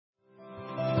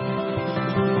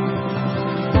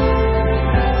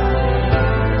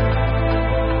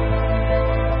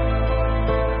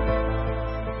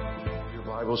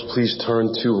Bibles, please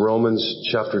turn to Romans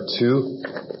chapter 2.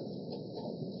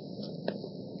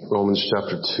 Romans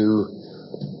chapter 2.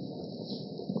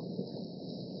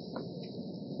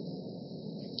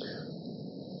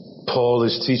 Paul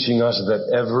is teaching us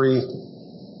that every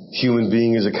human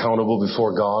being is accountable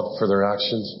before God for their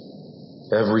actions.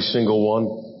 Every single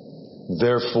one.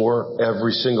 Therefore,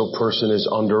 every single person is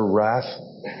under wrath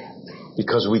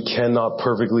because we cannot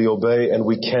perfectly obey and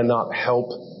we cannot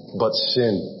help but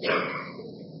sin.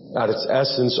 At its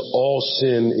essence, all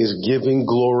sin is giving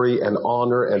glory and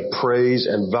honor and praise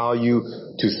and value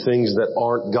to things that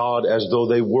aren't God as though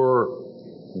they were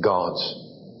gods.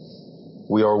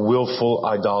 We are willful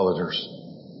idolaters,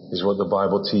 is what the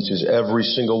Bible teaches. Every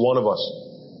single one of us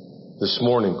this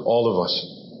morning, all of us.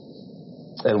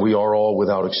 And we are all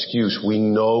without excuse. We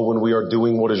know when we are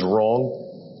doing what is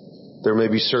wrong. There may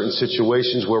be certain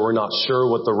situations where we're not sure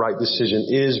what the right decision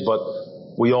is, but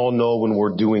we all know when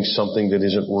we're doing something that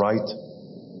isn't right,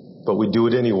 but we do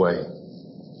it anyway.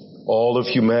 All of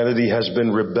humanity has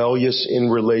been rebellious in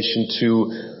relation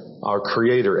to our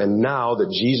Creator. And now that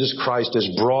Jesus Christ has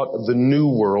brought the new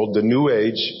world, the new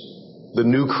age, the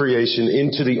new creation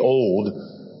into the old,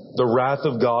 the wrath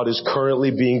of God is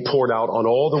currently being poured out on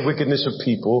all the wickedness of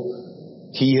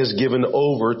people He has given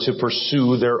over to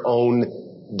pursue their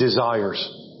own desires.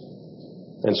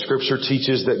 And Scripture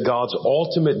teaches that God's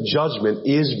ultimate judgment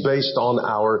is based on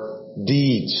our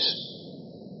deeds.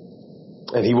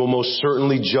 And He will most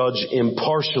certainly judge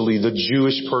impartially the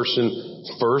Jewish person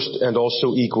first and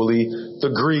also equally the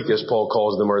Greek, as Paul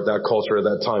calls them, or that culture at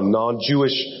that time,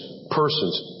 non-Jewish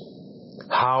persons.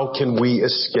 How can we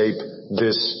escape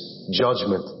this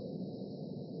judgment?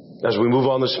 As we move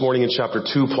on this morning in chapter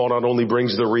 2, Paul not only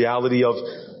brings the reality of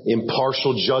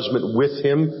impartial judgment with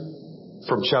him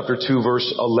from chapter 2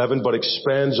 verse 11, but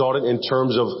expands on it in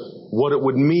terms of what it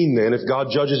would mean then if God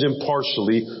judges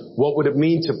impartially. What would it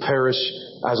mean to perish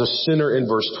as a sinner in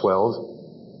verse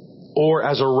 12 or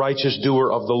as a righteous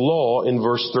doer of the law in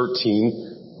verse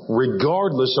 13,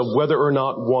 regardless of whether or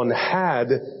not one had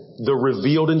the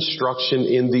revealed instruction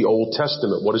in the Old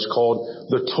Testament, what is called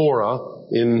the Torah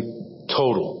in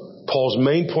total. Paul's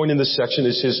main point in this section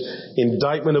is his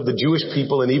indictment of the Jewish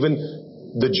people and even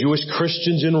the Jewish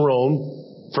Christians in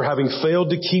Rome for having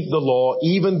failed to keep the law,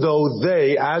 even though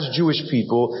they, as Jewish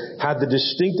people, had the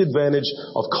distinct advantage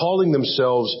of calling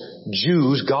themselves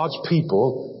Jews, God's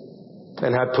people,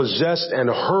 and had possessed and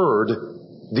heard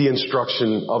the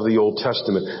instruction of the Old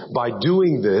Testament. By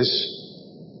doing this,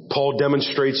 Paul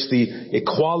demonstrates the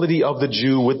equality of the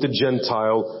Jew with the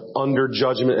Gentile under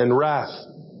judgment and wrath,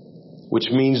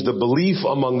 which means the belief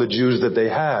among the Jews that they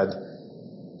had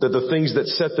that the things that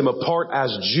set them apart as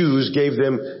Jews gave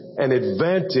them an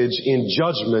advantage in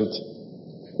judgment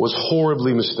was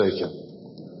horribly mistaken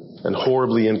and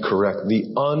horribly incorrect. The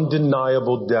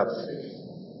undeniable depth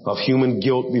of human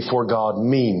guilt before God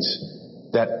means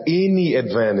that any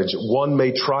advantage one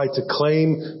may try to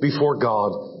claim before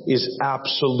God is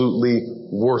absolutely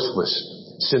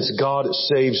worthless, since God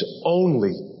saves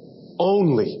only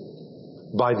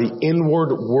by the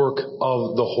inward work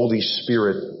of the Holy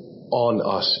Spirit on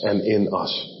us and in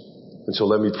us. And so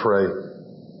let me pray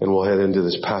and we'll head into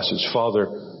this passage. Father,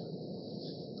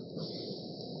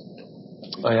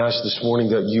 I ask this morning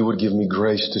that you would give me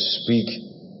grace to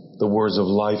speak the words of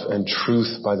life and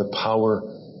truth by the power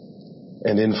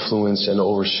and influence and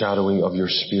overshadowing of your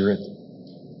Spirit.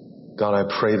 God, I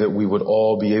pray that we would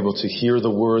all be able to hear the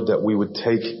word, that we would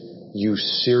take you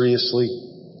seriously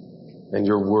and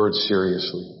your word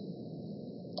seriously.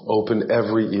 Open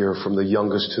every ear from the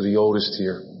youngest to the oldest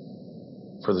here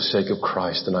for the sake of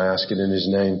Christ. And I ask it in His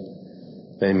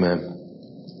name.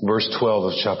 Amen. Verse 12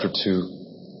 of chapter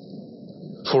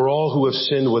 2. For all who have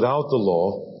sinned without the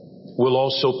law will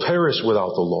also perish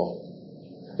without the law.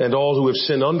 And all who have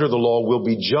sinned under the law will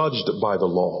be judged by the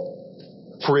law.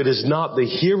 For it is not the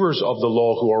hearers of the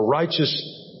law who are righteous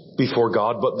before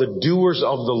God, but the doers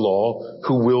of the law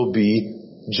who will be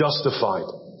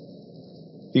justified.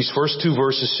 These first two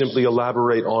verses simply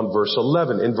elaborate on verse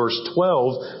 11. In verse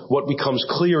 12, what becomes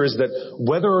clear is that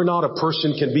whether or not a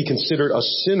person can be considered a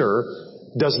sinner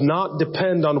does not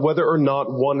depend on whether or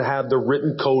not one had the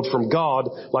written code from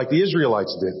God like the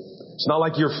Israelites did. It's not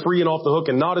like you're free and off the hook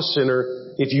and not a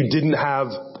sinner if you didn't have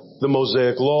the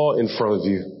Mosaic law in front of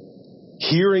you.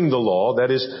 Hearing the law,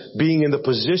 that is, being in the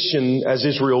position as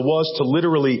Israel was to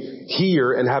literally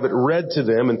hear and have it read to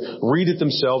them and read it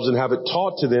themselves and have it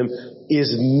taught to them,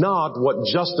 is not what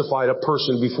justified a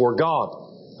person before God.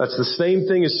 That's the same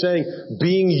thing as saying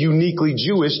being uniquely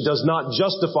Jewish does not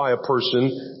justify a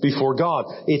person before God.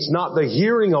 It's not the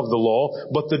hearing of the law,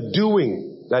 but the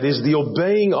doing That is the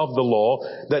obeying of the law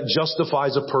that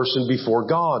justifies a person before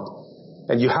God.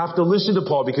 And you have to listen to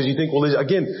Paul because you think, well, is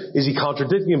he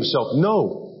contradicting himself?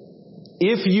 No.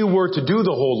 If you were to do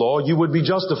the whole law, you would be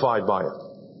justified by it.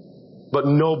 But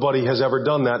nobody has ever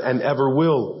done that and ever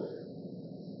will.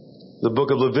 The book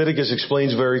of Leviticus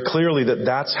explains very clearly that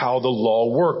that's how the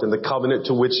law worked and the covenant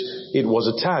to which it was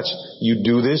attached. You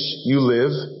do this, you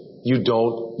live. You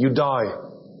don't, you die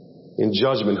in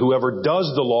judgment. Whoever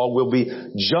does the law will be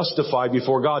justified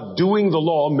before God. Doing the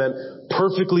law meant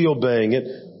perfectly obeying it,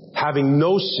 having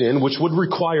no sin, which would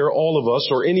require all of us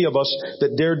or any of us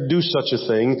that dared do such a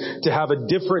thing to have a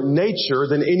different nature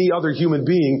than any other human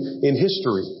being in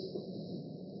history.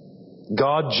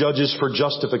 God judges for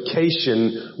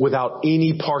justification without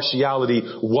any partiality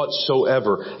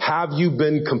whatsoever. Have you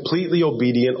been completely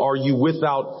obedient? Are you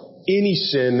without any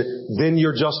sin? Then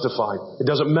you're justified. It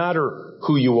doesn't matter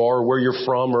who you are, or where you're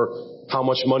from, or how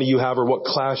much money you have, or what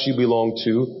class you belong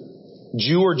to.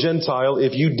 Jew or Gentile,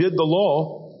 if you did the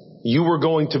law, you were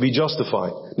going to be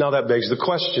justified. Now that begs the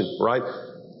question, right?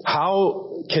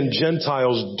 How can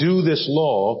Gentiles do this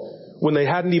law when they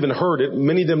hadn't even heard it,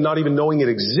 many of them not even knowing it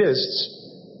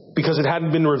exists, because it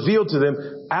hadn't been revealed to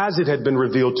them as it had been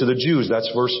revealed to the Jews? That's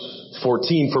verse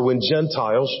 14. For when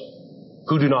Gentiles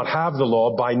who do not have the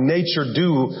law by nature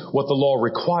do what the law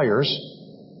requires,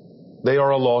 they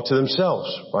are a law to themselves,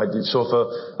 right? So if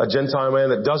a Gentile man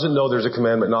that doesn't know there's a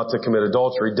commandment not to commit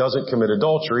adultery doesn't commit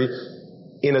adultery,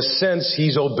 in a sense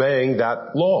he's obeying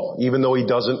that law, even though he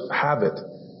doesn't have it.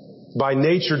 By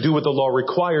nature do what the law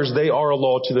requires, they are a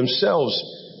law to themselves,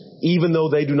 even though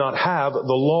they do not have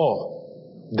the law.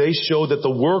 They show that the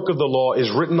work of the law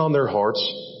is written on their hearts,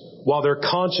 while their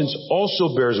conscience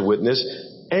also bears witness,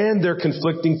 and their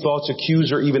conflicting thoughts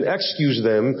accuse or even excuse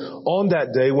them on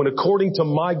that day when, according to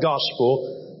my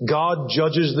gospel, God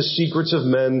judges the secrets of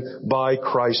men by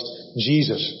Christ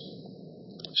Jesus.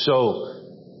 So,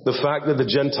 the fact that the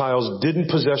Gentiles didn't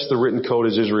possess the written code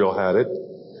as Israel had it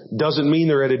doesn't mean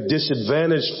they're at a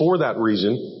disadvantage for that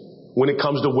reason when it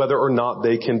comes to whether or not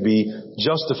they can be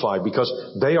justified, because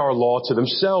they are law to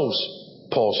themselves,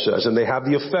 Paul says, and they have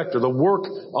the effect or the work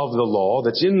of the law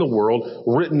that's in the world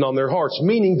written on their hearts.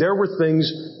 Meaning there were things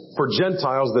for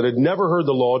Gentiles that had never heard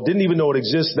the law, didn't even know it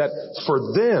exists, that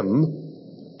for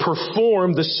them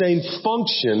performed the same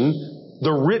function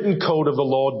the written code of the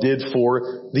law did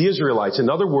for the Israelites. In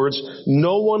other words,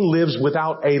 no one lives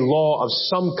without a law of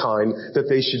some kind that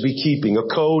they should be keeping, a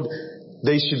code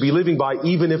they should be living by,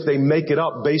 even if they make it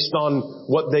up based on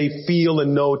what they feel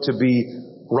and know to be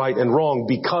right and wrong,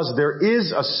 because there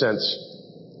is a sense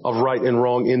of right and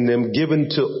wrong in them given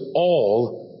to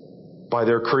all by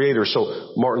their Creator.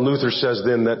 So Martin Luther says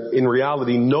then that in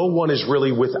reality, no one is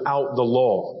really without the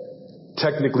law,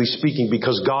 technically speaking,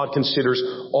 because God considers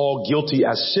all guilty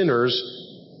as sinners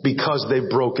because they've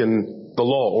broken the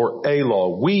law or a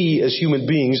law. We as human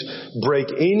beings break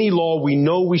any law we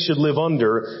know we should live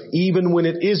under, even when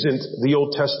it isn't the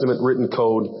Old Testament written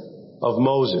code of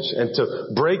Moses. And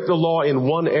to break the law in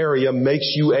one area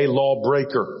makes you a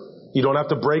lawbreaker. You don't have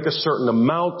to break a certain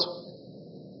amount.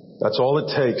 That's all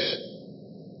it takes.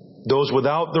 Those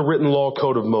without the written law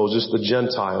code of Moses, the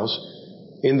Gentiles,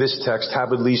 in this text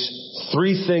have at least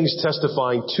three things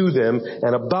testifying to them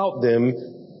and about them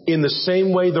in the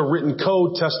same way the written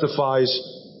code testifies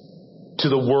to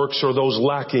the works or those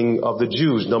lacking of the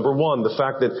Jews. Number one, the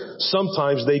fact that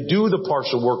sometimes they do the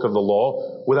partial work of the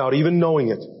law without even knowing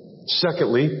it.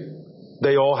 Secondly,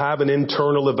 they all have an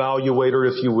internal evaluator,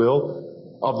 if you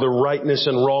will, of the rightness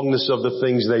and wrongness of the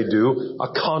things they do,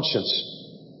 a conscience.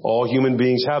 All human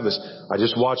beings have this. I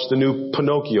just watched the new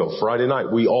Pinocchio Friday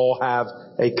night. We all have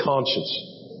a conscience.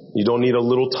 You don't need a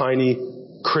little tiny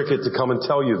cricket to come and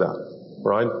tell you that,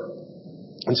 right?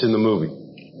 It's in the movie.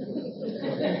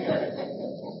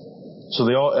 So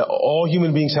all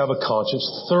human beings have a conscience.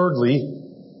 Thirdly,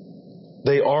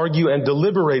 they argue and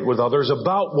deliberate with others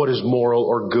about what is moral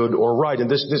or good or right. And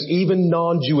this even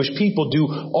non-Jewish people do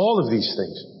all of these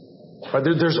things. Right?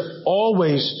 There's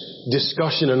always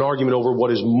discussion and argument over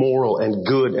what is moral and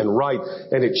good and right.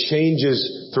 And it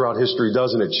changes throughout history,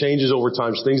 doesn't it? It changes over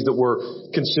time. Things that were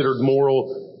considered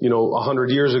moral,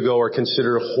 100 years ago are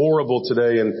considered horrible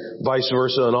today, and vice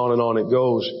versa, and on it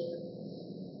goes.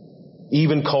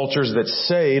 Even cultures that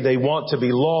say they want to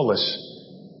be lawless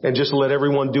and just let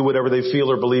everyone do whatever they feel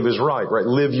or believe is right?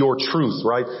 Live your truth,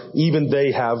 right? Even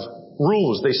they have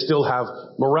rules. They still have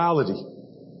morality.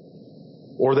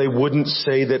 Or they wouldn't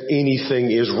say that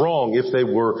anything is wrong if they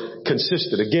were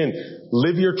consistent. Again,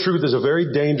 live your truth is a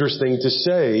very dangerous thing to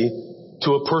say to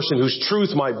a person whose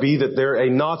truth might be that they're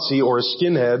a Nazi or a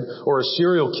skinhead or a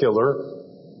serial killer,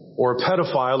 or a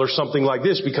pedophile or something like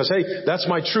this because, hey, that's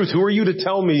my truth. Who are you to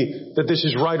tell me that this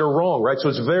is right or wrong, right? So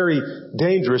it's very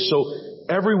dangerous. So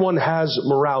everyone has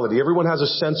morality. Everyone has a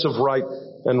sense of right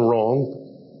and wrong.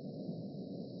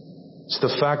 It's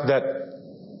the fact that,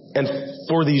 and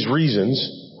for these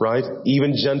reasons, right,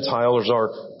 even Gentiles are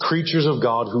creatures of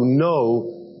God who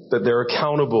know that they're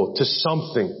accountable to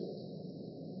something.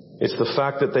 It's the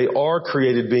fact that they are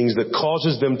created beings that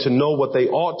causes them to know what they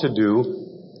ought to do,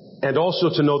 and also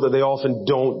to know that they often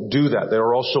don't do that. They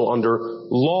are also under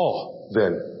law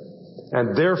then.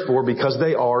 And therefore, because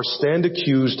they are, stand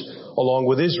accused along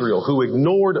with Israel, who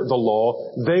ignored the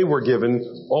law they were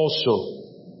given also.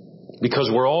 Because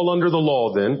we're all under the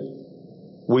law then,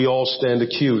 we all stand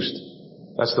accused.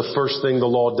 That's the first thing the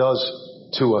law does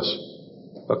to us.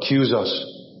 Accuse us.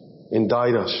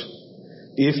 Indict us.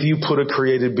 If you put a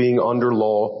created being under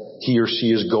law, he or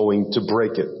she is going to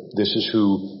break it. This is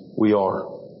who we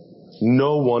are.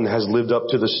 No one has lived up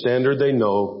to the standard they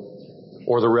know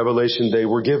or the revelation they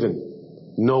were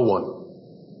given. No one.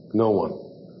 No one.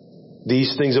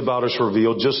 These things about us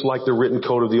reveal, just like the written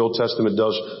code of the Old Testament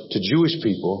does to Jewish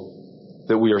people,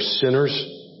 that we are sinners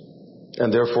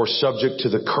and therefore subject to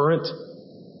the current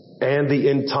and the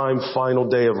end time final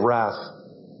day of wrath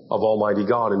of Almighty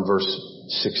God in verse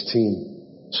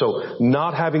 16. So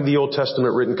not having the Old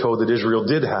Testament written code that Israel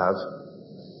did have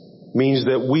means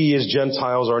that we as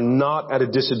Gentiles are not at a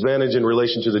disadvantage in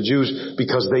relation to the Jews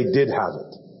because they did have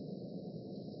it.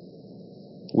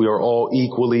 We are all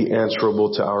equally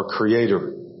answerable to our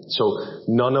Creator. So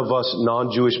none of us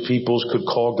non-Jewish peoples could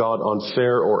call God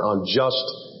unfair or unjust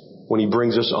when He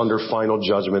brings us under final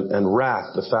judgment and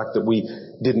wrath. The fact that we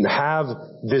didn't have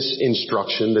this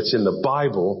instruction that's in the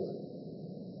Bible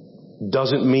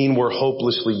doesn't mean we're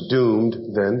hopelessly doomed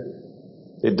then.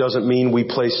 It doesn't mean we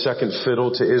play second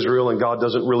fiddle to Israel and God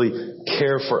doesn't really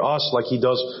care for us like He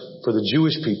does for the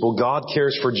Jewish people. God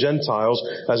cares for Gentiles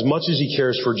as much as He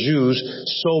cares for Jews,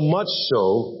 so much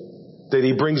so that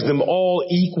He brings them all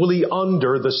equally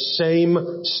under the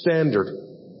same standard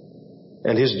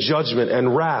and His judgment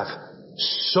and wrath,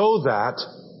 so that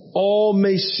all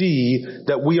may see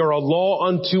that we are a law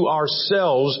unto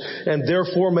ourselves and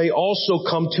therefore may also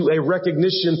come to a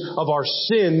recognition of our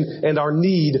sin and our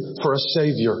need for a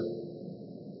Savior.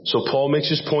 So Paul makes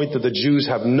his point that the Jews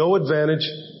have no advantage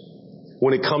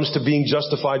when it comes to being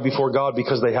justified before God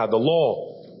because they had the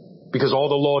law. Because all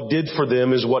the law did for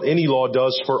them is what any law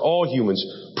does for all humans,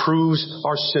 proves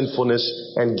our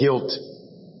sinfulness and guilt.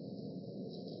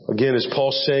 Again, is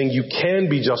Paul saying you can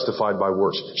be justified by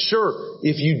works? Sure,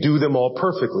 if you do them all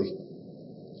perfectly.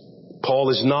 Paul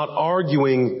is not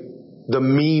arguing the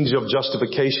means of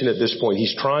justification at this point.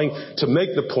 He's trying to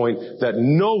make the point that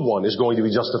no one is going to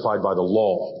be justified by the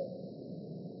law.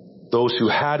 Those who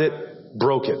had it,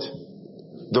 broke it.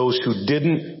 Those who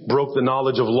didn't, broke the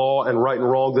knowledge of law and right and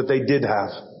wrong that they did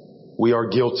have. We are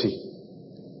guilty.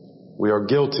 We are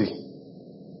guilty.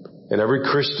 And every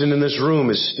Christian in this room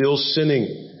is still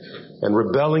sinning and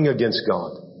rebelling against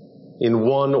God in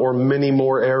one or many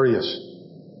more areas.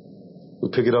 We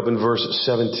pick it up in verse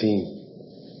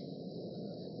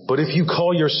 17. But if you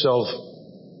call yourself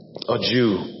a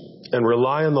Jew and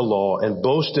rely on the law and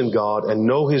boast in God and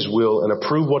know His will and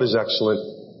approve what is excellent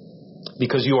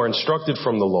because you are instructed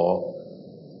from the law,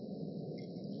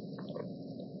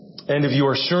 and if you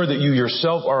are sure that you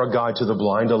yourself are a guide to the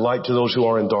blind, a light to those who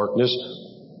are in darkness,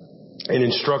 an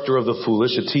instructor of the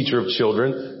foolish, a teacher of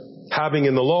children, having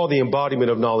in the law the embodiment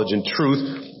of knowledge and truth,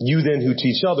 you then who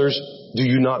teach others, do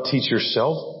you not teach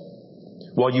yourself?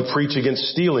 While you preach against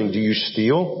stealing, do you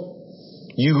steal?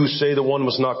 You who say that one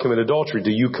must not commit adultery,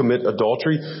 do you commit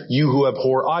adultery? You who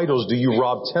abhor idols, do you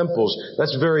rob temples?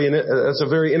 That's a very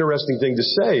interesting thing to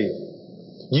say.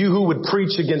 You who would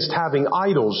preach against having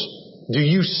idols, do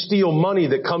you steal money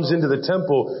that comes into the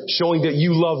temple showing that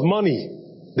you love money?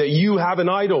 That you have an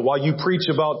idol while you preach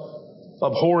about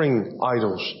abhorring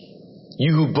idols?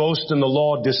 You who boast in the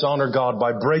law dishonor God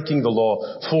by breaking the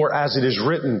law, for as it is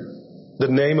written,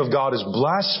 the name of God is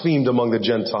blasphemed among the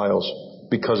Gentiles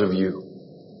because of you.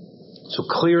 So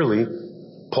clearly,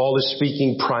 Paul is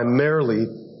speaking primarily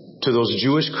to those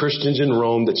Jewish Christians in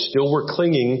Rome that still were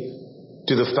clinging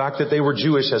to the fact that they were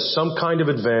Jewish as some kind of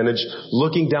advantage,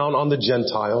 looking down on the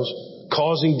Gentiles,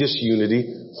 causing disunity,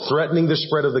 threatening the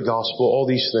spread of the gospel, all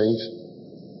these things.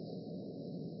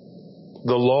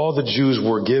 The law the Jews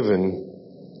were given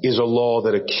is a law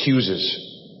that accuses.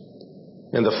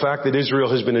 And the fact that Israel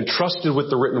has been entrusted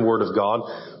with the written word of God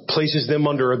places them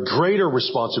under a greater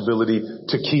responsibility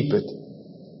to keep it.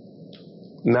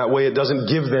 And that way it doesn't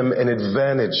give them an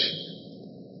advantage.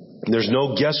 There's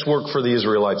no guesswork for the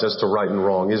Israelites as to right and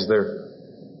wrong, is there?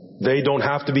 They don't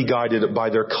have to be guided by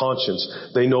their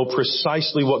conscience. They know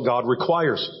precisely what God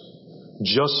requires,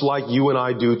 just like you and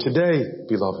I do today,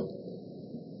 beloved.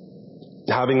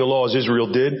 Having the law as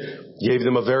Israel did gave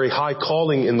them a very high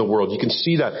calling in the world. You can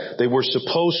see that. They were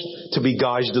supposed to be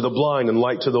guides to the blind and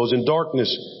light to those in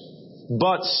darkness.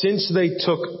 But since they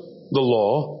took the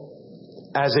law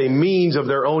as a means of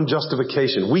their own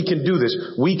justification, we can do this.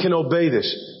 We can obey this,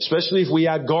 especially if we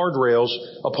add guardrails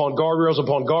upon guardrails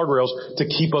upon guardrails to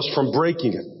keep us from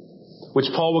breaking it.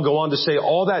 Which Paul will go on to say,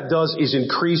 all that does is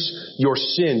increase your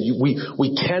sin.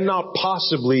 We cannot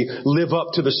possibly live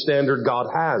up to the standard God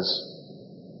has.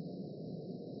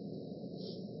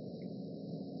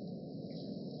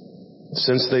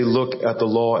 Since they look at the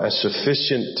law as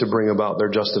sufficient to bring about their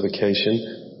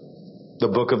justification,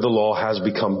 the book of the law has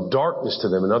become darkness to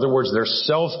them. In other words, their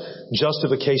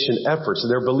self-justification efforts,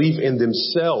 their belief in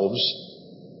themselves,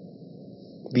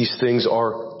 these things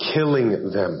are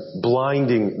killing them,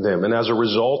 blinding them. And as a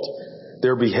result,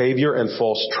 their behavior and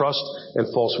false trust and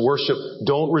false worship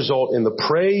don't result in the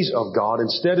praise of God.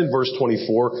 Instead, in verse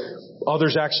 24,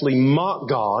 others actually mock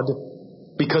God,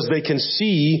 because they can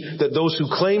see that those who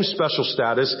claim special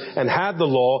status and had the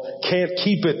law can't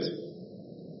keep it.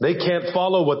 They can't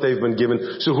follow what they've been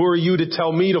given. So who are you to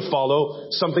tell me to follow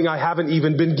something I haven't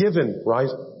even been given, right?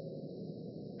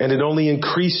 And it only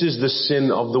increases the sin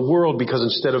of the world, because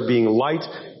instead of being light,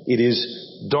 it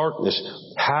is darkness.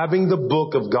 Having the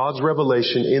book of God's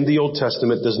revelation in the Old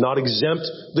Testament does not exempt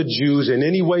the Jews in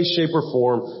any way, shape, or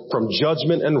form from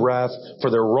judgment and wrath for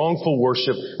their wrongful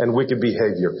worship and wicked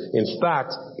behavior. In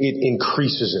fact, it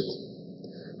increases it.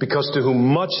 Because to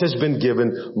whom much has been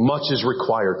given, much is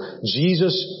required.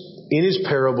 Jesus, in his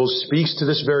parables, speaks to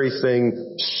this very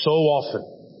thing so often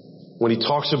when he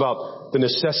talks about the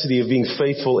necessity of being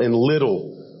faithful in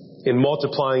little, in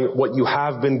multiplying what you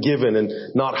have been given and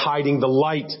not hiding the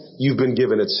light you've been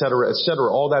given, etc., etc.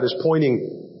 All that is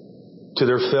pointing to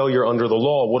their failure under the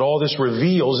law. What all this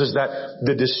reveals is that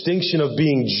the distinction of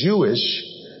being Jewish,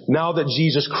 now that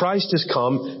Jesus Christ has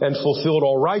come and fulfilled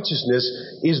all righteousness,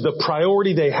 is the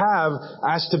priority they have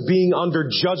as to being under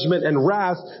judgment and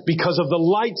wrath because of the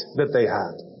light that they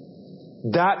had.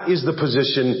 That is the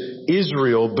position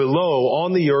Israel below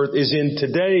on the earth is in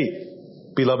today.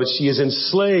 Beloved, she is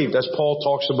enslaved, as Paul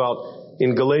talks about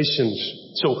in Galatians.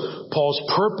 So Paul's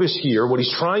purpose here, what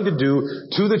he's trying to do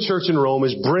to the church in Rome,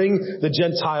 is bring the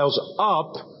Gentiles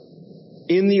up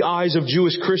in the eyes of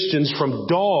Jewish Christians from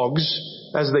dogs,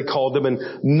 as they called them, and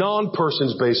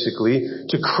non-persons basically,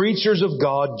 to creatures of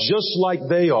God just like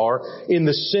they are, in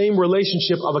the same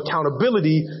relationship of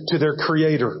accountability to their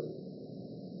Creator.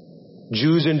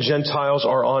 Jews and Gentiles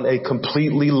are on a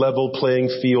completely level playing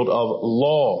field of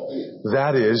law.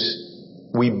 That is,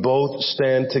 we both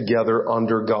stand together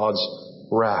under God's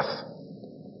wrath.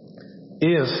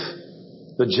 If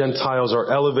the Gentiles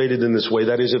are elevated in this way,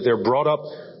 that is, if they're brought up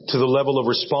to the level of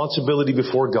responsibility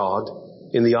before God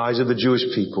in the eyes of the Jewish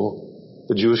people,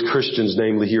 the Jewish Christians,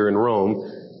 namely here in Rome,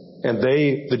 and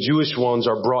the Jewish ones,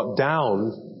 are brought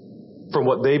down from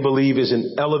what they believe is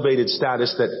an elevated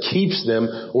status that keeps them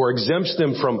or exempts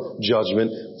them from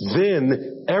judgment,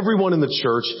 then everyone in the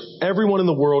church, everyone in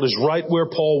the world is right where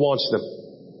Paul wants them.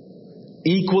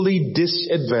 Equally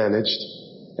disadvantaged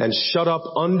and shut up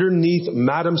underneath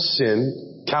Madam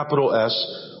Sin, capital S,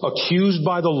 accused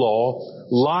by the law,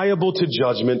 liable to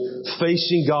judgment,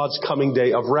 facing God's coming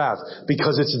day of wrath.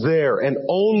 Because it's there and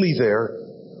only there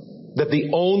that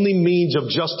the only means of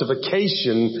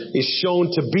justification is shown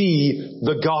to be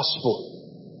the gospel.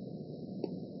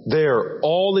 They're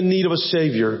all in need of a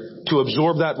Savior to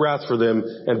absorb that wrath for them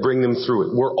and bring them through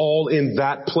it. We're all in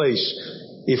that place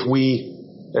if we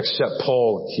accept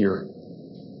Paul here.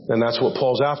 And that's what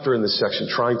Paul's after in this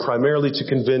section, trying primarily to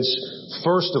convince,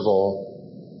 first of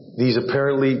all, these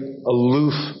apparently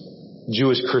aloof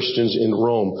Jewish Christians in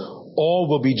Rome. All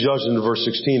will be judged in verse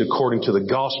 16 according to the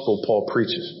gospel Paul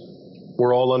preaches.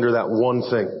 We're all under that one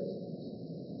thing,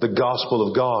 the gospel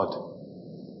of God.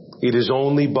 It is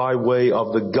only by way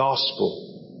of the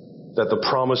gospel that the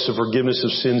promise of forgiveness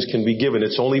of sins can be given.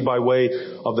 It's only by way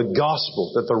of the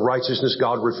gospel that the righteousness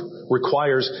God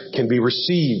requires can be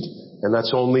received. And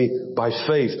that's only by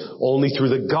faith. Only through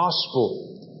the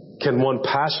gospel can one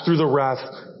pass through the wrath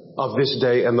of this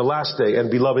day and the last day.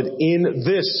 And beloved, in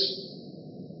this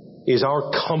is our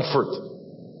comfort.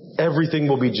 Everything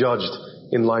will be judged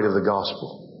in light of the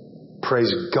gospel.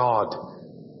 Praise God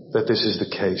that this is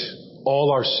the case. All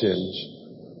our sins,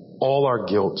 all our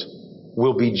guilt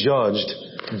will be judged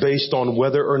based on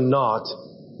whether or not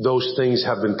those things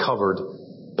have been covered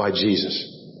by Jesus.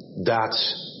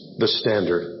 That's the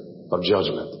standard of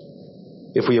judgment.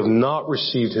 If we have not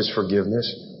received His forgiveness,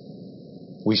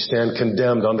 we stand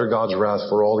condemned under God's wrath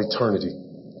for all eternity.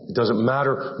 It doesn't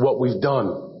matter what we've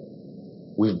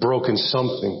done. We've broken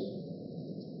something.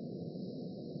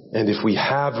 And if we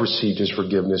have received His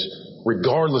forgiveness,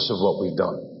 regardless of what we've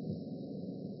done,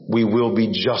 we will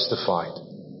be justified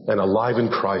and alive in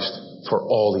Christ for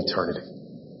all eternity.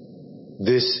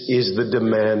 This is the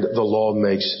demand the law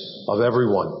makes of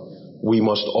everyone. We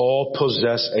must all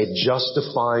possess a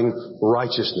justifying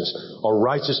righteousness, a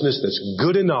righteousness that's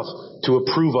good enough to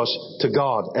approve us to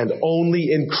God. And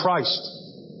only in Christ,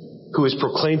 who is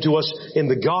proclaimed to us in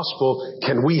the gospel,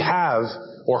 can we have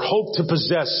or hope to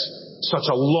possess such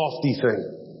a lofty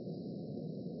thing.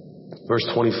 Verse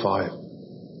 25.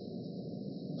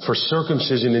 For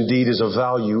circumcision indeed is of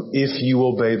value if you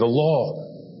obey the law.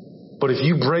 But if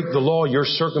you break the law, your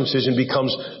circumcision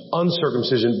becomes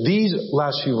uncircumcision. These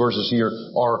last few verses here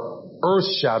are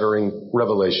earth-shattering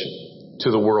revelation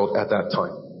to the world at that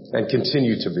time and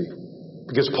continue to be.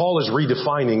 Because Paul is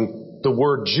redefining the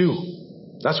word Jew.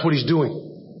 That's what he's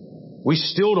doing. We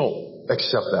still don't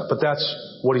accept that, but that's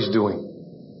what he's doing.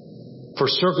 For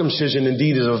circumcision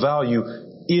indeed is of value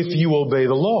if you obey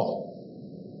the law.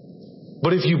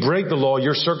 But if you break the law,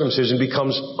 your circumcision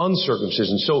becomes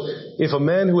uncircumcision. So if a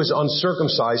man who is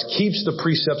uncircumcised keeps the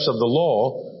precepts of the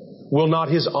law, will not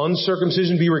his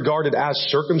uncircumcision be regarded as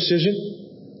circumcision?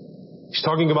 He's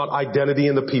talking about identity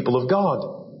in the people of God.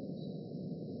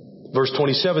 Verse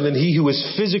 27, then he who is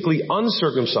physically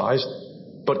uncircumcised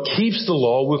but keeps the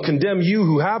law will condemn you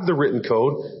who have the written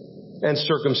code and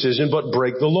circumcision but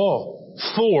break the law.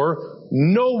 For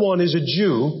no one is a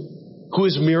Jew who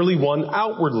is merely one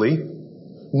outwardly,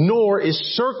 nor is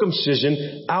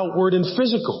circumcision outward and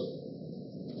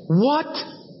physical. What?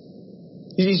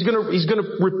 He's gonna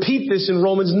repeat this in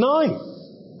Romans 9.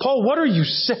 Paul, what are you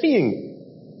saying?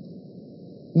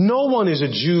 No one is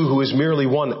a Jew who is merely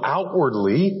one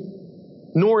outwardly,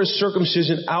 nor is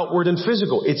circumcision outward and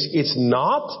physical. It's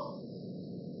not.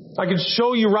 I can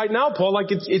show you right now, Paul, like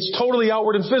it's totally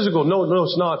outward and physical. No,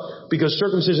 it's not. Because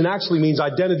circumcision actually means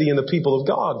identity in the people of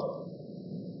God.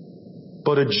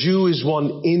 But a Jew is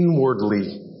one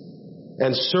inwardly.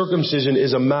 And circumcision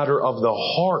is a matter of the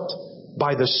heart,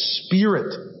 by the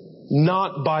Spirit,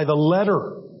 not by the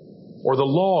letter or the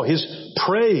law. His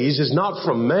praise is not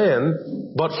from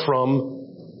man, but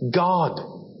from God.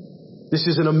 This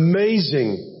is an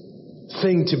amazing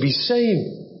thing to be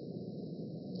saying.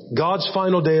 God's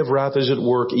final day of wrath is at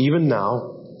work even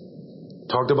now.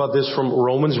 Talked about this from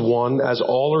Romans 1, as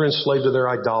all are enslaved to their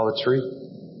idolatry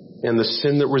and the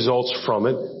sin that results from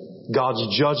it.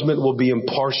 God's judgment will be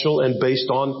impartial and based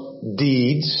on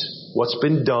deeds, what's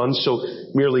been done. So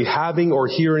merely having or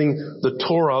hearing the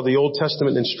Torah, the Old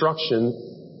Testament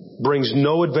instruction, brings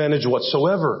no advantage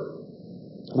whatsoever,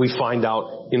 we find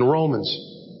out in Romans.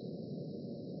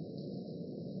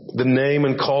 The name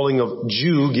and calling of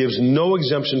Jew gives no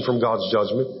exemption from God's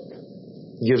judgment,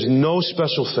 gives no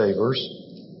special favors.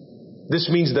 This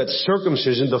means that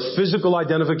circumcision, the physical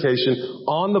identification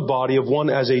on the body of one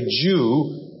as a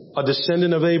Jew, a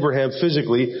descendant of Abraham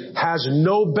physically, has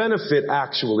no benefit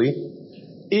actually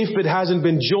if it hasn't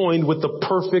been joined with the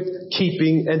perfect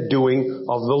keeping and doing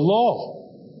of the law.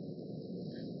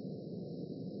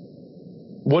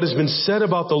 What has been said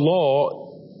about the law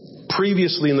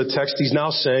previously in the text, he's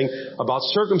now saying about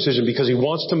circumcision because he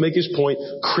wants to make his point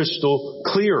crystal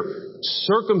clear.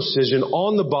 Circumcision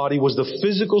on the body was the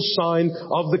physical sign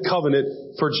of the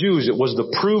covenant for Jews. It was the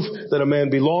proof that a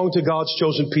man belonged to God's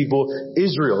chosen people,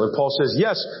 Israel. And Paul says,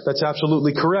 yes, that's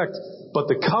absolutely correct. But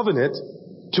the covenant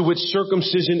to which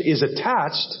circumcision is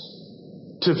attached,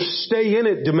 to stay in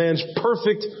it demands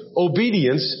perfect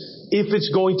obedience if it's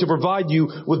going to provide you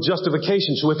with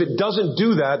justification. So if it doesn't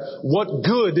do that, what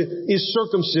good is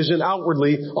circumcision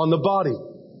outwardly on the body?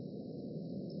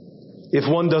 If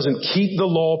one doesn't keep the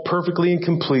law perfectly and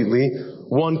completely,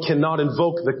 one cannot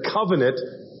invoke the covenant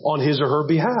on his or her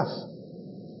behalf.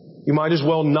 You might as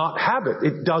well not have it.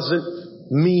 It doesn't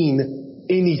mean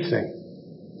anything.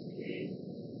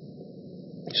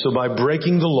 So by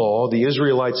breaking the law, the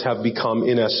Israelites have become,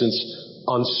 in essence,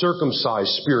 uncircumcised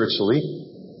spiritually,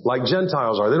 like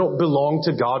Gentiles are. They don't belong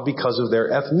to God because of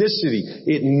their ethnicity.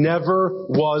 It never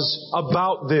was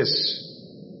about this.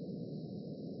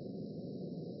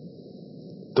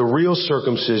 The real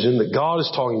circumcision that God is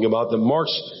talking about, that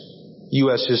marks you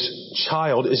as His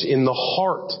child, is in the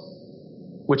heart.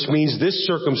 Which means this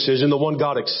circumcision, the one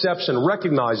God accepts and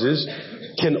recognizes,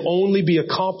 can only be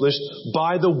accomplished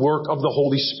by the work of the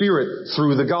Holy Spirit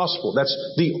through the gospel. That's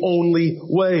the only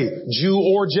way, Jew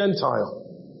or Gentile.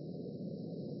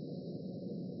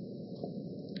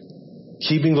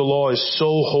 keeping the law is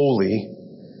so holy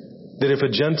that if a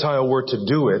Gentile were to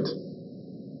do it,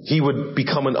 he would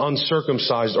become an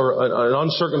uncircumcised, or an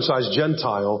uncircumcised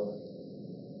Gentile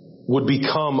would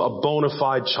become a bona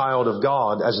fide child of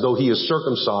God as though he is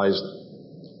circumcised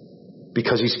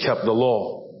because he's kept the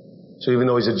law. So even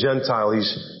though he's a Gentile, he's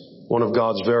one of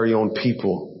God's very own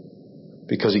people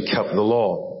because he kept the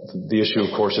law. The issue,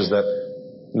 of course, is that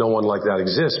no one like that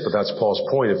exists, but that's Paul's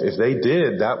point. If they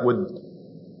did, that would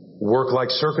work like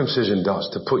circumcision does,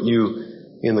 to put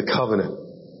you in the covenant.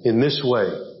 In this way,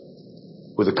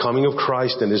 with the coming of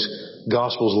Christ and His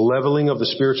gospel's leveling of the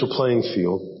spiritual playing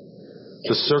field,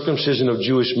 the circumcision of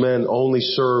Jewish men only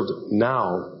served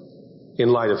now, in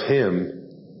light of Him,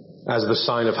 as the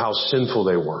sign of how sinful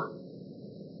they were.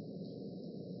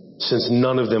 Since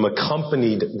none of them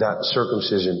accompanied that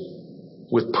circumcision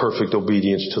with perfect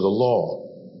obedience to the law.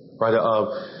 Right?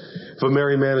 If a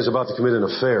married man is about to commit an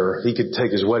affair, he could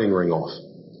take his wedding ring off,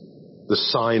 the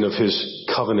sign of his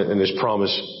covenant and his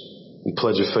promise and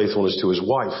pledge of faithfulness to his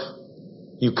wife.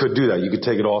 You could do that. You could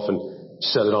take it off and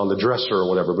set it on the dresser or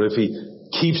whatever. But if he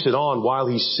keeps it on while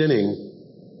he's sinning,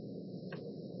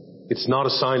 it's not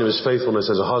a sign of his faithfulness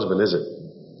as a husband, is it?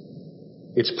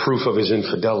 It's proof of his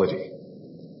infidelity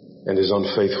and his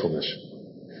unfaithfulness.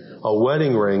 A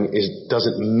wedding ring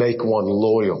doesn't make one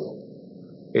loyal.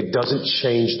 It doesn't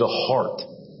change the heart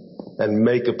and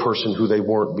make a person who they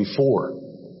weren't before.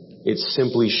 It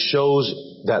simply shows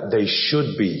that they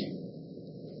should be.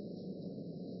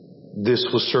 This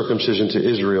was circumcision to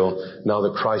Israel now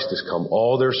that Christ has come.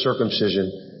 All their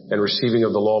circumcision and receiving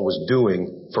of the law was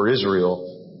doing for Israel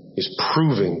is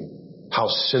proving how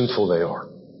sinful they are.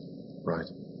 Right?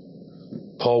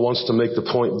 Paul wants to make the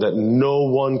point that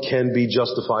no one can be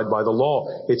justified by the law.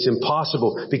 It's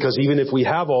impossible, because even if we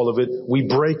have all of it, we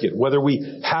break it. Whether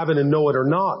we have it and know it or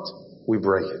not, we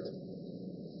break it.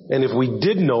 And if we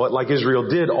did know it, like Israel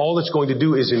did, all it's going to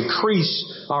do is increase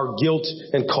our guilt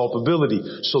and culpability.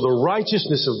 So the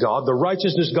righteousness of God, the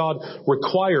righteousness God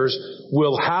requires,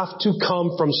 will have to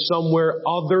come from somewhere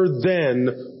other than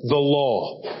the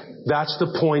law. That's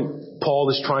the point Paul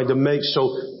is trying to make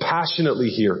so passionately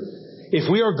here. If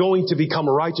we are going to become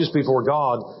righteous before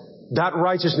God, that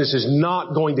righteousness is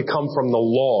not going to come from the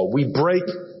law. We break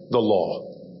the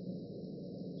law.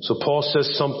 So Paul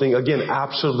says something, again,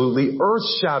 absolutely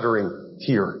earth-shattering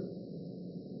here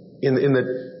in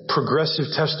the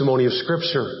progressive testimony of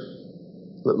Scripture.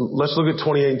 Let's look at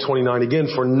 28 and 29 again.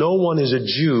 For no one is a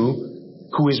Jew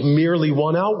who is merely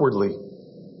one outwardly,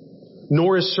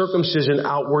 nor is circumcision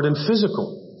outward and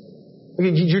physical. I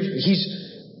mean,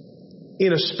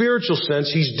 in a spiritual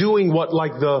sense, he's doing what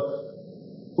like the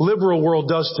liberal world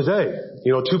does today.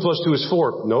 2 plus 2 is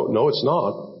 4. No, it's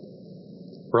not.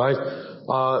 Right?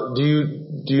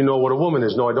 Do you know what a woman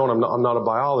is? No, I don't. I'm not a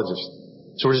biologist.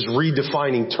 So we're just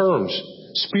redefining terms.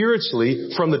 Spiritually,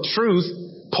 from the truth,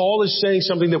 Paul is saying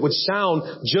something that would sound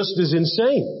just as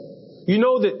insane. You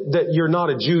know that you're not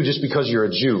a Jew just because you're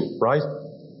a Jew, right?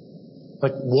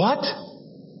 Like, what?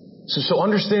 So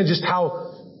understand just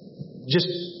how,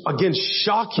 again,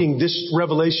 shocking this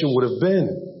revelation would have been.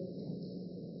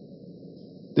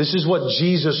 This is what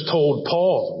Jesus told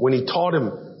Paul when he taught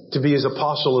him to be his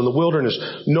apostle in the wilderness.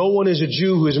 No one is a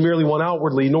Jew who is merely one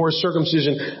outwardly, nor is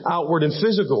circumcision outward and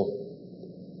physical.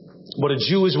 But a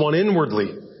Jew is one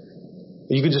inwardly.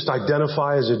 You can just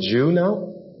identify as a Jew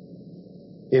now?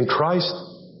 In Christ?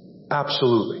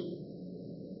 Absolutely.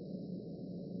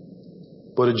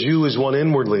 But a Jew is one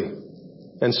inwardly.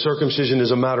 And circumcision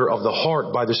is a matter of the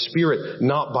heart, by the Spirit,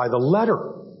 not by the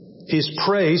letter. His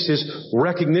praise, His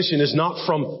recognition is not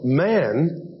from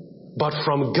man, but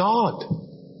from God.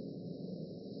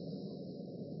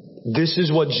 This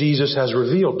is what Jesus has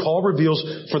revealed. Paul reveals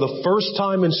for the first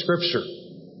time in Scripture.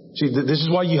 See, this is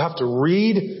why you have to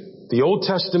read the Old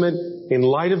Testament in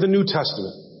light of the New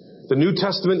Testament. The New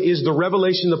Testament is the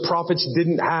revelation the prophets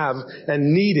didn't have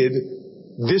and needed.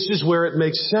 This is where it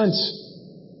makes sense.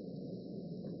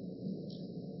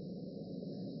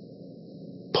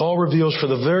 Paul reveals for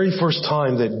the very first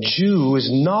time that Jew is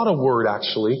not a word,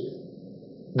 actually,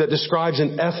 that describes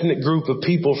an ethnic group of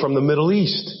people from the Middle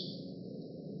East.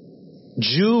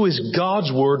 Jew is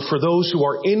God's word for those who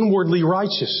are inwardly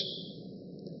righteous,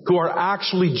 who are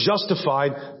actually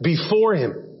justified before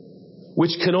Him,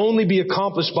 which can only be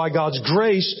accomplished by God's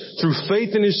grace through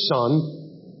faith in His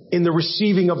Son in the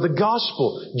receiving of the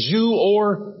gospel, Jew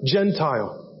or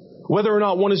Gentile. Whether or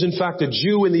not one is in fact a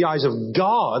Jew in the eyes of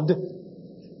God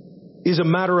is a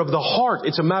matter of the heart.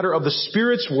 It's a matter of the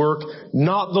Spirit's work,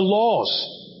 not the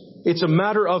laws. It's a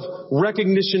matter of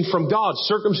recognition from God.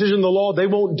 Circumcision, the law, they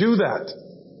won't do that.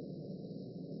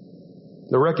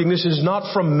 The recognition is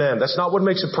not from men. That's not what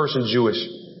makes a person Jewish.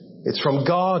 It's from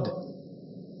God.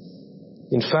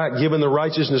 In fact, given the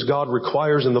righteousness God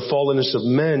requires in the fallenness of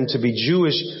men, to be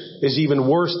Jewish is even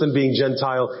worse than being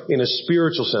Gentile in a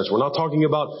spiritual sense. We're not talking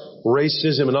about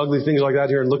racism and ugly things like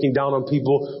that here and looking down on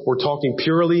people. We're talking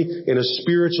purely in a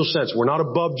spiritual sense. We're not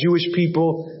above Jewish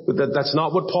people. But that's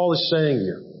not what Paul is saying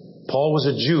here. Paul was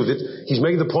a Jew. He's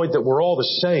making the point that we're all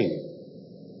the same.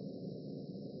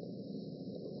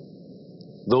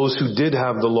 Those who did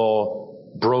have the law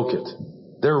broke it.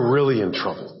 They're really in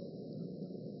trouble.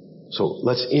 So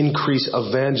let's increase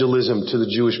evangelism to the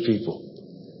Jewish people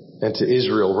and to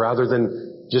Israel rather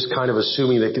than just kind of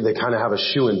assuming they kind of have a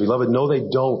shoe-in. Beloved, no, they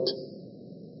don't.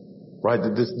 Right?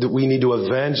 That we need to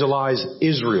evangelize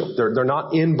Israel. They're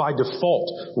not in by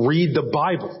default. Read the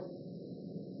Bible.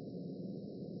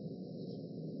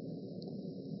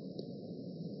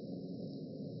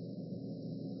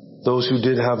 Those who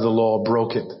did have the law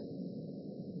broke it.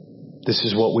 This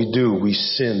is what we do. We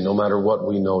sin no matter what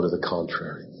we know to the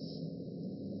contrary.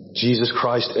 Jesus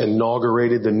Christ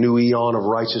inaugurated the new eon of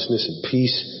righteousness and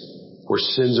peace, where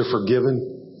sins are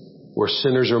forgiven, where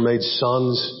sinners are made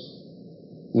sons.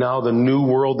 Now the new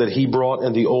world that He brought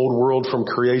and the old world from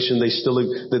creation,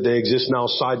 they exist now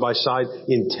side by side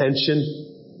in tension.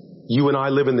 You and I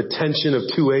live in the tension of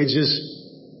two ages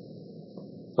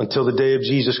until the day of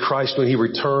Jesus Christ when He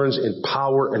returns in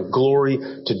power and glory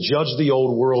to judge the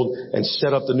old world and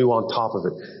set up the new on top of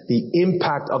it. The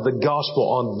impact of the gospel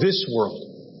on this world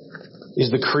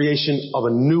is the creation of a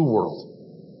new world.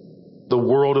 The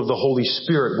world of the Holy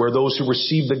Spirit, where those who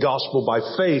receive the gospel by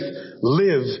faith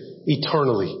live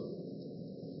eternally.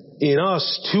 In us,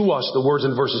 to us, the words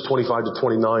in verses 25 to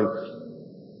 29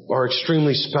 are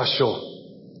extremely special.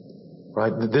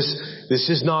 Right? This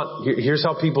is not, here's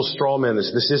how people strawman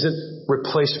this. This isn't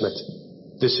replacement.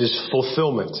 This is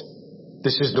fulfillment.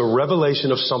 This is the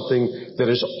revelation of something that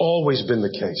has always been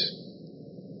the case.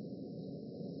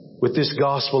 With this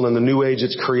gospel and the new age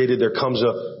it's created, there comes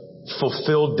a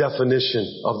fulfilled definition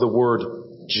of the word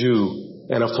Jew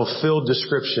and a fulfilled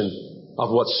description of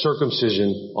what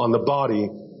circumcision on the body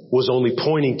was only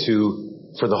pointing to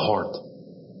for the heart.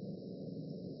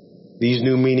 These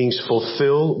new meanings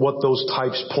fulfill what those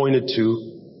types pointed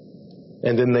to,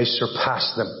 and then they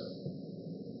surpass them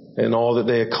in all that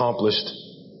they accomplished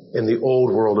in the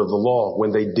old world of the law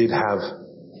when they did have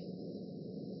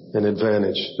an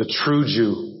advantage. The true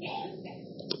Jew,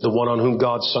 the one on whom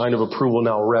God's sign of approval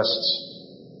now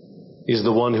rests, is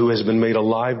the one who has been made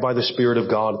alive by the Spirit of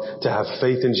God to have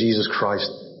faith in Jesus Christ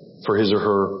for his or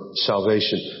her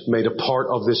salvation. Made a part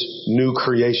of this new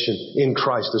creation in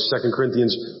Christ, as 2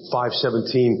 Corinthians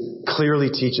 5:17 clearly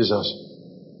teaches us,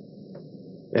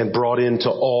 and brought into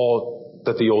all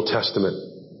that the Old Testament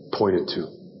pointed to.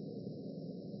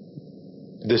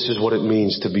 This is what it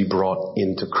means to be brought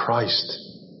into Christ.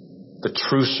 The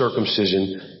true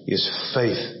circumcision is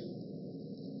faith.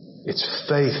 It's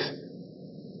faith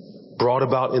brought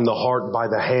about in the heart by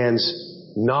the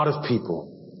hands, not of people,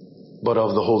 but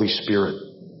of the Holy Spirit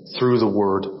through the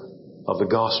word of the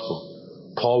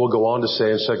gospel. Paul will go on to say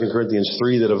in 2 Corinthians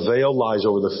 3 that a veil lies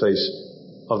over the face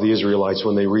of the Israelites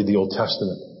when they read the Old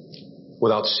Testament.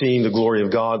 Without seeing the glory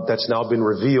of God, that's now been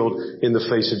revealed in the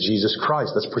face of Jesus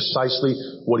Christ. That's precisely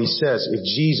what he says.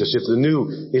 If the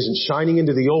new isn't shining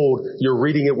into the old, you're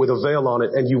reading it with a veil on it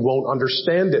and you won't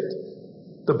understand it.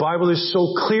 The Bible is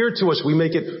so clear to us. We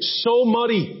make it so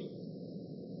muddy.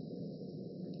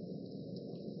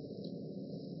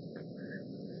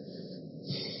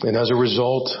 And as a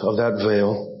result of that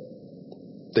veil,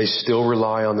 they still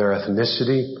rely on their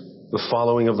ethnicity, the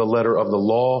following of the letter of the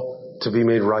law, to be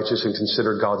made righteous and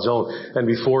considered God's own. And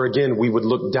before, again, we would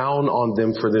look down on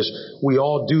them for this, we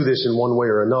all do this in one way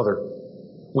or another.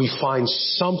 We find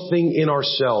something in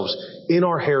ourselves, in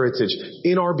our heritage,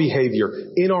 in our behavior,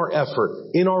 in our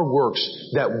effort, in our works,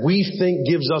 that we think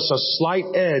gives us a slight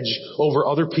edge over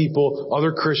other people,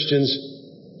 other Christians.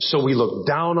 So we look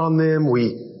down on them,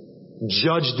 we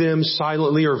judge them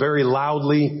silently or very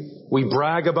loudly. We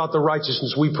brag about the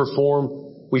righteousness we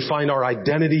perform. We find our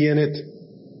identity in it.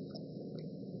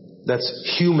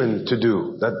 That's human to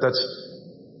do.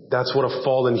 That's what a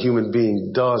fallen human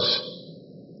being does.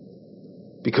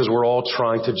 Because we're all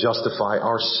trying to justify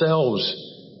ourselves.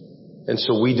 And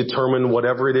so we determine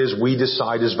whatever it is we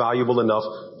decide is valuable enough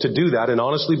to do that and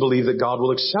honestly believe that God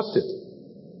will accept it.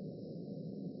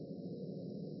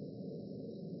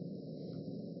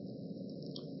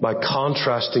 By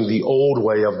contrasting the old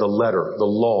way of the letter, the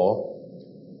law,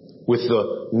 with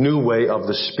the new way of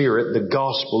the Spirit, the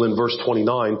gospel in verse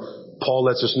 29, Paul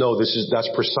lets us know that's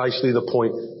precisely the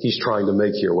point he's trying to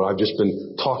make here, what I've just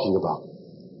been talking about.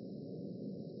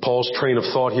 Paul's train of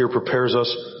thought here prepares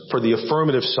us for the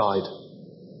affirmative side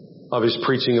of his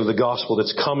preaching of the gospel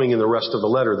that's coming in the rest of the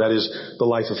letter. That is the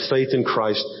life of faith in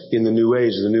Christ in the new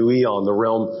age, the new eon, the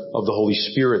realm of the Holy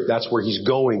Spirit. That's where he's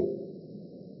going.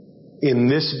 In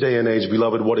this day and age,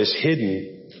 beloved, what is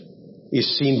hidden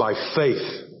is seen by faith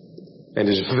and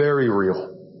is very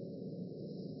real.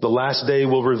 The last day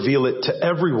will reveal it to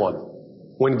everyone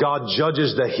when God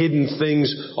judges the hidden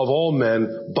things of all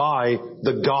men by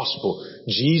the gospel.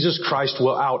 Jesus Christ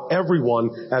will out everyone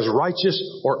as righteous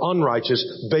or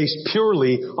unrighteous based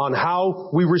purely on how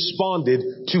we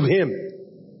responded to Him.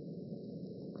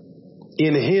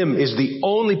 In Him is the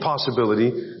only possibility,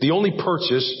 the only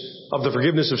purchase of the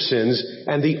forgiveness of sins,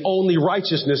 and the only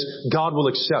righteousness God will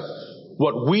accept.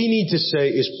 What we need to say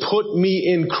is, put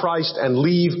me in Christ and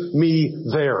leave me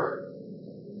there.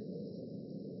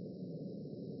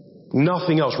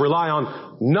 Nothing else. Rely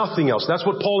on nothing else. That's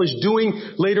what Paul is doing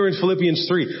later in Philippians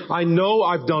 3. I know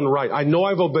I've done right. I know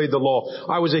I've obeyed the law.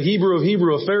 I was a Hebrew of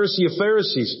Hebrews, a Pharisee of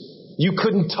Pharisees. You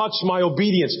couldn't touch my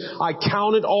obedience. I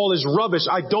count it all as rubbish.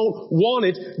 I don't want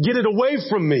it. Get it away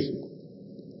from me.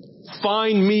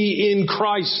 Find me in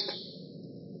Christ.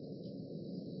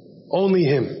 Only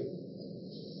Him.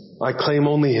 I claim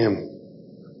only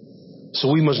Him.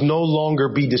 So we must no longer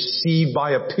be deceived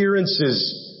by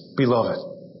appearances, beloved.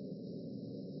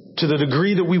 To the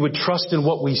degree that we would trust in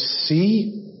what we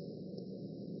see,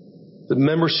 the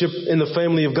membership in the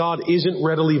family of God isn't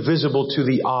readily visible to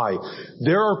the eye.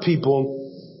 There are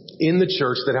people in the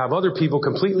church that have other people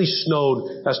completely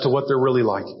snowed as to what they're really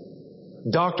like.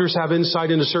 Doctors have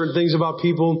insight into certain things about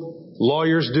people.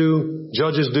 Lawyers do.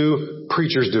 Judges do.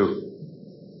 Preachers do.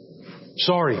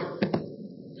 Sorry.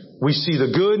 We see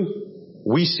the good.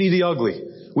 We see the ugly.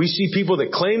 We see people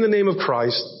that claim the name of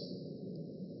Christ,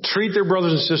 treat their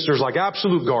brothers and sisters like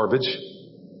absolute garbage,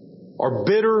 are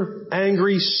bitter,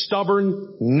 angry,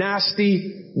 stubborn,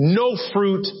 nasty, no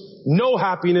fruit, no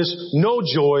happiness, no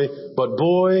joy. But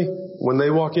boy, when they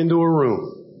walk into a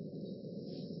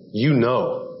room, you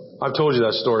know. I've told you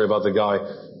that story about the guy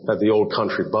at the old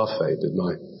country buffet, didn't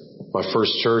I? My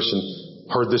first church,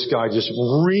 and heard this guy just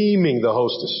reaming the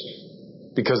hostess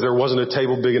because there wasn't a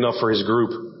table big enough for his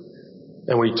group.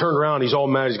 And when he turned around, he's all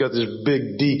mad. He's got this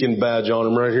big deacon badge on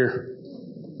him right here.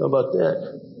 How about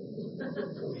that?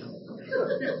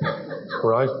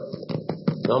 Right?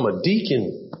 I'm a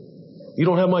deacon. You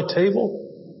don't have my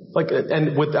table?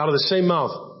 And out of the same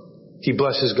mouth, he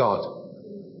blesses God.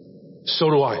 So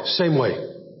do I. Same way.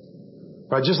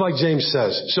 Right? Just like James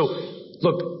says. So,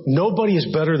 look, nobody is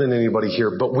better than anybody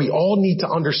here, but we all need to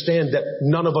understand that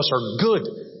none of us are good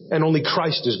and only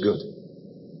Christ is good.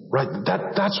 Right?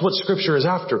 That's what Scripture is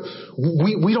after.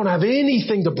 We don't have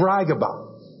anything to brag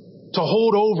about, to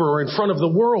hold over or in front of the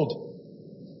world.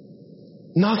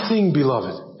 Nothing,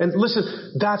 beloved. And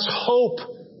listen, that's hope.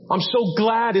 I'm so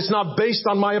glad it's not based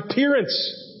on my appearance.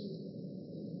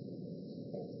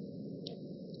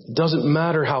 It doesn't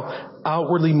matter how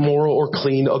outwardly moral or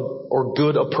clean or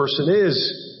good a person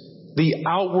is. The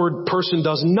outward person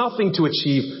does nothing to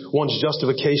achieve one's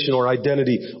justification or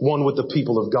identity, one with the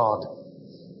people of God.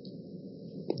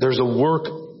 This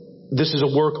is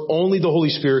a work only the Holy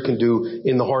Spirit can do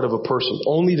in the heart of a person.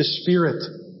 Only the Spirit.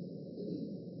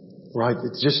 Right?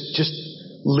 Just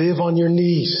live on your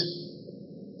knees.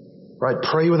 Right?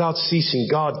 Pray without ceasing.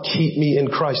 God, keep me in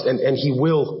Christ. And He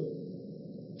will.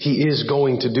 He is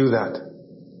going to do that.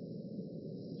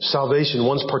 Salvation,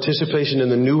 one's participation in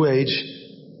the new age,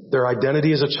 their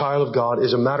identity as a child of God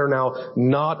is a matter now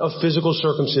not of physical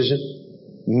circumcision,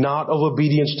 not of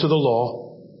obedience to the law,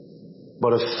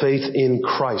 but of faith in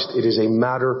Christ. It is a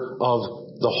matter of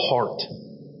the heart.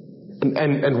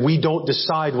 And we don't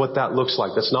decide what that looks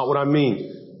like. That's not what I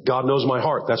mean. God knows my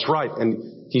heart. That's right.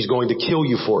 And He's going to kill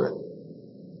you for it.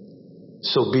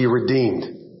 So be redeemed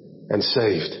and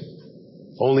saved.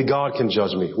 Only God can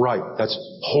judge me. Right. That's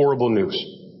horrible news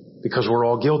because we're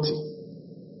all guilty.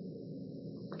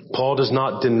 Paul does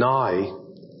not deny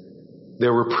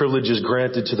there were privileges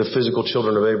granted to the physical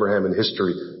children of Abraham in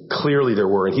history. Clearly there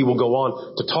were, and he will go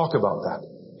on to talk about that.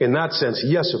 In that sense,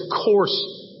 yes, of course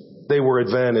they were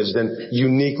advantaged and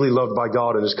uniquely loved by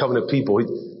God and His covenant people.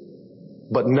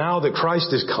 But now that Christ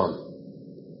has come,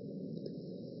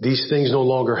 these things no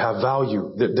longer have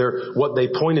value. What they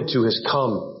pointed to has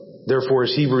come. Therefore,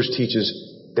 as Hebrews teaches,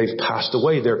 they've passed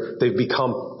away. They've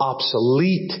become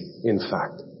obsolete, in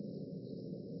fact.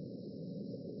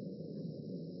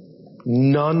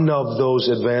 None of those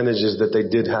advantages that they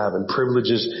did have and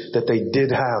privileges that they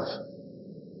did have,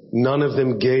 none of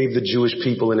them gave the Jewish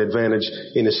people an advantage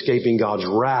in escaping God's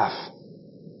wrath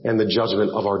and the judgment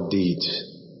of our deeds.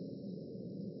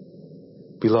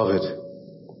 Beloved,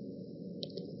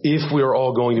 if we are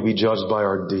all going to be judged by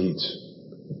our deeds,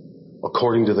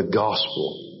 according to the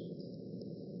gospel,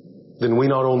 then we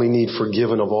not only need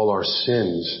forgiven of all our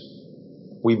sins,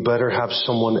 we better have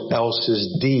someone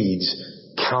else's deeds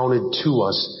counted to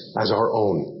us as our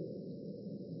own.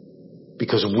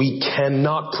 Because we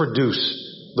cannot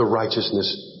produce the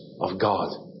righteousness of God.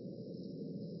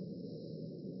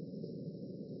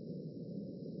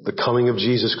 The coming of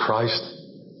Jesus Christ,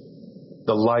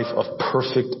 the life of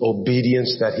perfect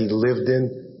obedience that He lived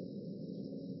in.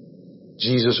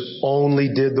 Jesus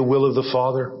only did the will of the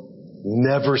Father,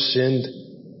 never sinned.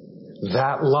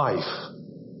 That life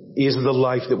is the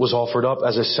life that was offered up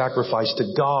as a sacrifice to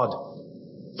God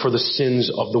for the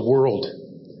sins of the world.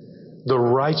 The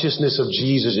righteousness of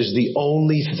Jesus is the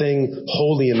only thing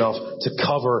holy enough to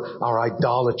cover our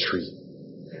idolatry.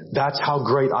 That's how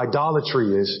great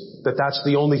idolatry is, that's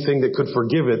the only thing that could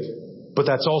forgive it, but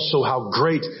that's also how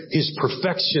great His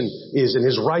perfection is and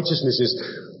His righteousness is.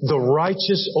 The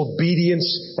righteous obedience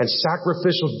and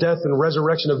sacrificial death and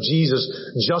resurrection of Jesus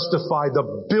justify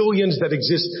the billions that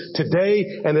exist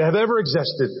today and that have ever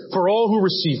existed for all who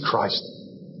receive Christ.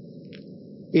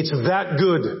 It's that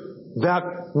good,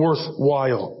 that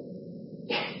worthwhile.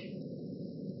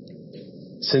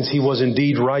 Since He was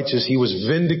indeed righteous, He was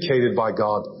vindicated by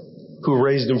God who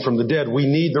raised Him from the dead. We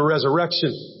need the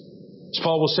resurrection. As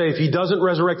Paul will say, if He doesn't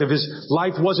resurrect, if His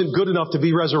life wasn't good enough to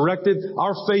be resurrected,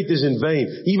 our faith is in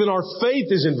vain. Even our faith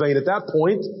is in vain at that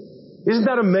point. Isn't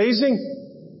that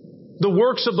amazing? The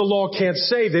works of the law can't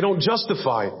save. They don't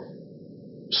justify.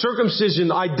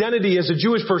 Circumcision, identity as a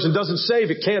Jewish person doesn't save.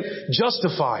 It can't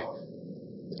justify.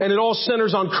 And it all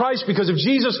centers on Christ, because if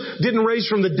Jesus didn't raise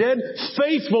from the dead,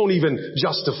 faith won't even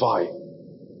justify.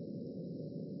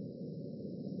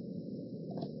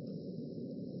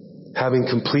 Having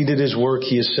completed His work,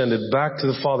 He ascended back to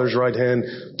the Father's right hand,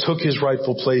 took His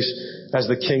rightful place as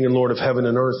the King and Lord of heaven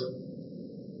and earth.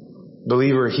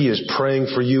 Believer, He is praying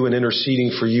for you and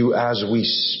interceding for you as we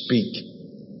speak.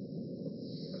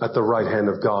 At the right hand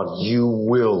of God, you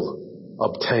will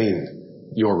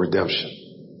obtain your redemption.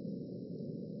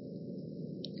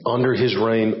 Under His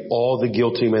reign, all the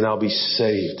guilty may now be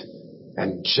saved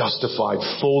and justified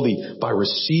fully by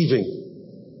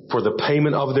receiving for the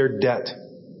payment of their debt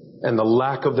and the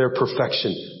lack of their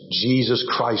perfection, Jesus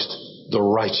Christ the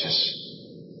righteous.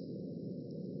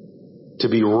 To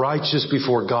be righteous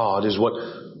before God is what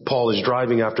Paul is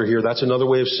driving after here. That's another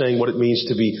way of saying what it means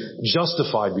to be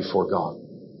justified before God.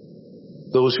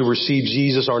 Those who receive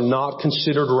Jesus are not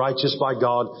considered righteous by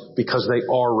God because they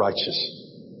are righteous,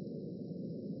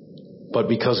 but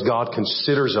because God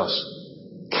considers us,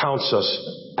 counts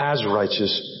us as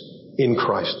righteous in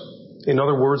Christ. In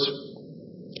other words,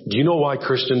 do you know why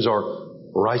Christians are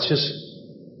righteous?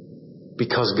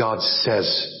 Because God says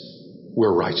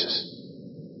we're righteous.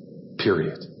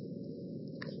 Period.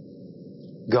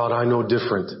 God, I know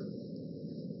different,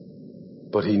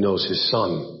 but He knows His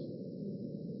Son.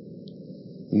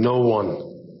 No one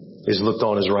is looked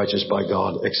on as righteous by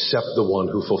God except the one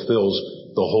who fulfills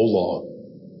the whole law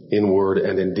in word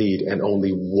and in deed. And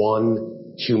only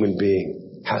one human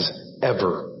being has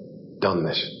ever done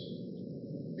this.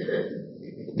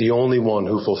 The only one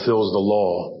who fulfills the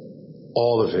law,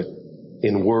 all of it,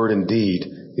 in word and deed,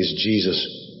 is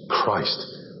Jesus Christ.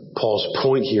 Paul's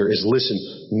point here is, listen,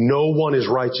 no one is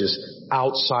righteous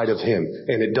outside of Him,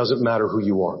 and it doesn't matter who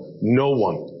you are. No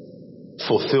one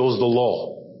fulfills the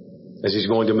law, as he's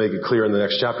going to make it clear in the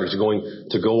next chapter. He's going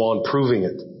to go on proving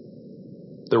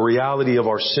it. The reality of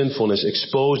our sinfulness,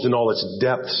 exposed in all its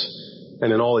depths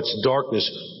and in all its darkness,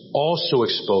 also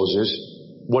exposes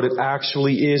what it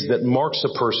actually is that marks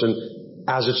a person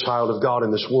as a child of God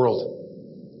in this world.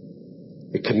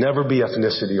 It can never be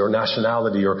ethnicity or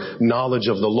nationality or knowledge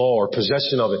of the law or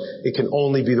possession of it. It can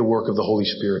only be the work of the Holy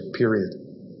Spirit, period.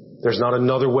 There's not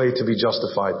another way to be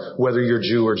justified, whether you're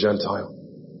Jew or Gentile.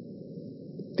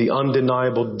 The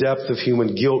undeniable depth of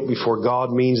human guilt before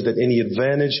God means that any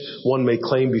advantage one may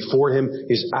claim before Him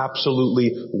is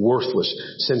absolutely worthless,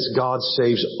 since God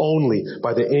saves only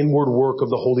by the inward work of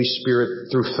the Holy Spirit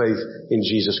through faith in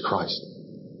Jesus Christ.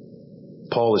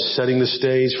 Paul is setting the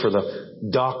stage for the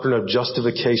doctrine of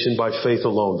justification by faith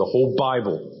alone. The whole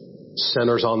Bible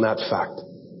centers on that fact.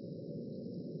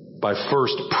 By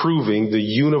first proving the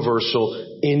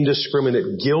universal,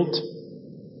 indiscriminate guilt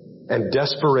and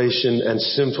desperation and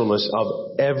sinfulness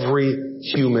of every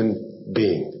human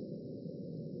being.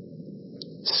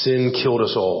 Sin killed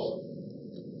us all.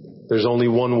 There's only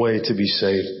one way to be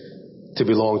saved, to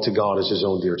belong to God as His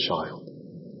own dear child.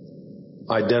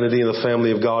 Identity in the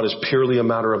family of God is purely a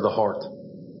matter of the heart.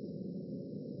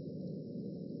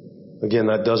 Again,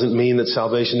 that doesn't mean that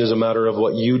salvation is a matter of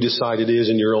what you decide it is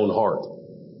in your own heart.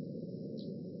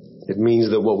 It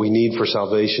means that what we need for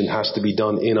salvation has to be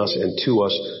done in us and to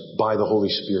us by the Holy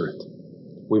Spirit.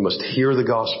 We must hear the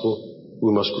gospel.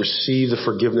 We must receive the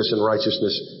forgiveness and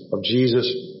righteousness of Jesus.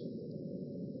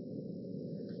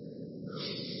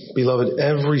 Beloved,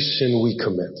 every sin we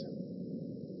commit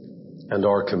and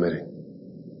are committing,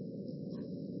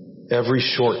 every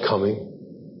shortcoming,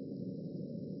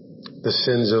 the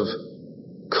sins of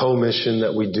commission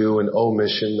that we do and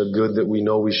omission, the good that we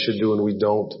know we should do and we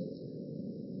don't,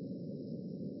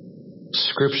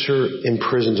 Scripture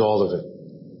imprisons all of it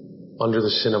under the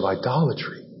sin of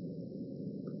idolatry.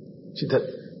 See,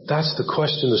 that's the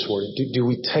question this morning. Do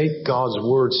we take God's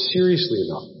Word seriously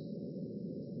enough?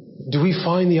 Do we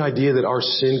find the idea that our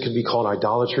sin could be called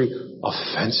idolatry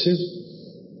offensive?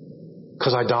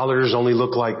 Because idolaters only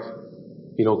look like,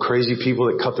 crazy people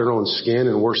that cut their own skin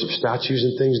and worship statues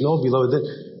and things. No, beloved,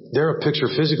 they're a picture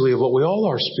physically of what we all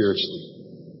are spiritually.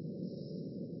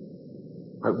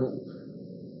 Right?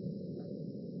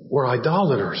 We're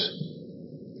idolaters.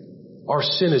 Our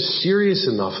sin is serious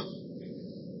enough.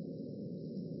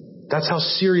 That's how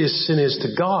serious sin is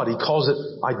to God. He calls it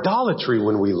idolatry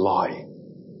when we lie,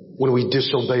 when we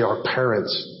disobey our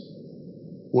parents,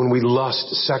 when we lust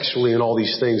sexually and all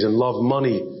these things and love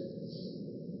money.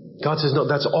 God says, no,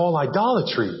 that's all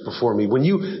idolatry before me. When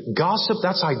you gossip,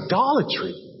 that's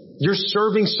idolatry. You're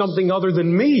serving something other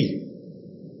than me.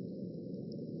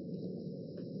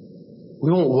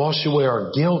 We won't wash away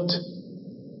our guilt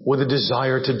with a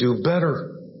desire to do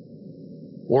better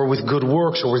or with good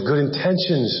works or with good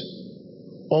intentions.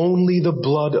 Only the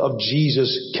blood of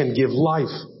Jesus can give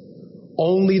life.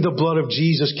 Only the blood of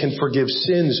Jesus can forgive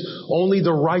sins. Only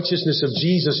the righteousness of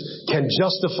Jesus can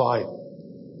justify.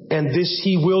 And this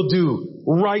He will do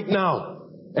right now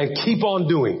and keep on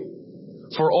doing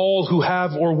for all who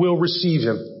have or will receive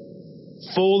Him.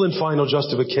 Full and final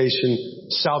justification,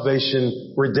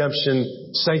 salvation,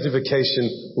 redemption,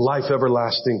 sanctification, life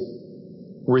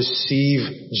everlasting. Receive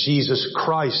Jesus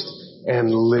Christ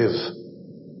and live.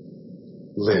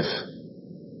 Live.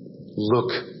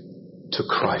 Look to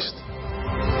Christ.